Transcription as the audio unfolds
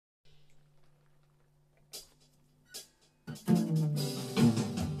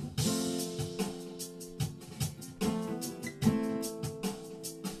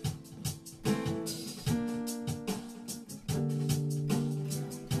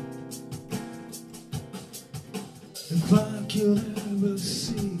If I could ever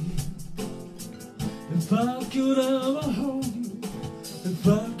see, if I could ever hold you, if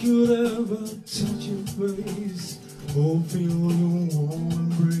I could ever touch your face or feel your warm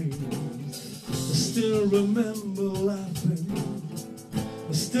embrace, I still remember laughing,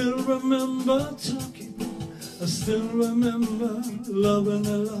 I still remember talking, I still remember loving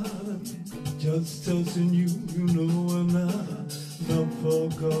a lot, just touching you, you know I'm not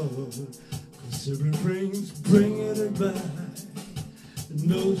forgot. Everything's bringing it back, and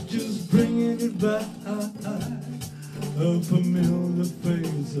those just bringing it back. A familiar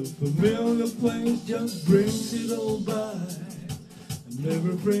face, a familiar place just brings it all back, and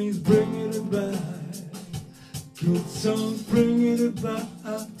everything's bringing it back. Good songs bringing it back,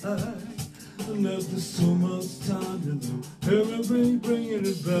 and after so much time, you know, everything's bringing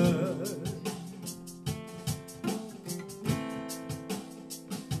it back.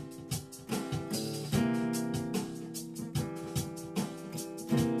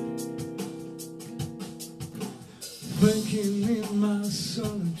 Thinking in my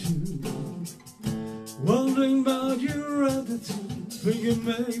solitude, wondering about your attitude, thinking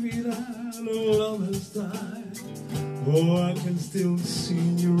maybe that all love has died. Oh, I can still see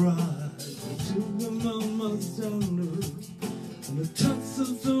in your eyes the two of my most tender, and the touch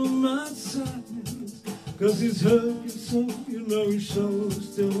of so much sadness, 'cause it's hurt you so, you know it shows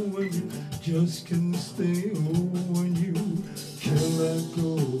still when you just can't stay. Oh, when you can't let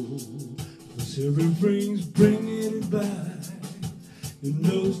go, 'cause everything's bringing it back, and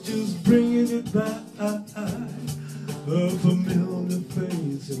those just bringing it back. A familiar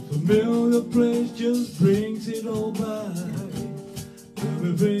face, a familiar place just brings it all back.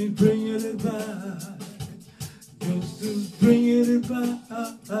 Everything's bringing it back, just bringing it back.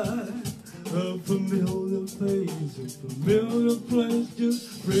 A familiar face, a familiar place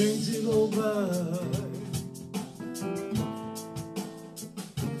just brings it all back.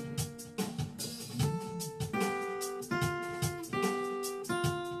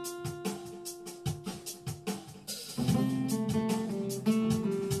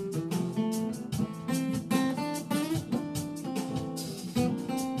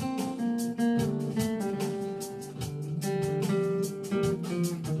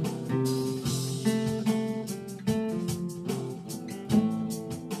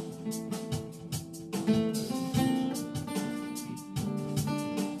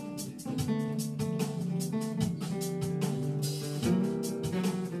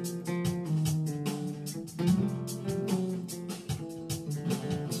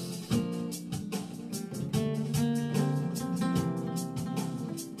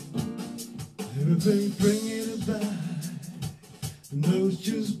 Everything's bringing it back, and those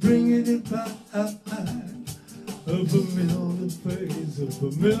just bringing it back. A familiar face, a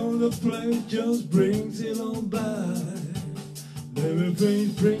familiar place just brings it all back.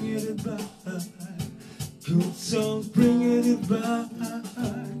 Everything's bringing it back, good songs bringing it back.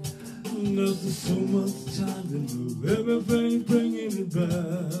 After so much time to move, everything's bringing it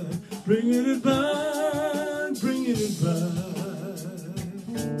back, bringing it back, bringing it back.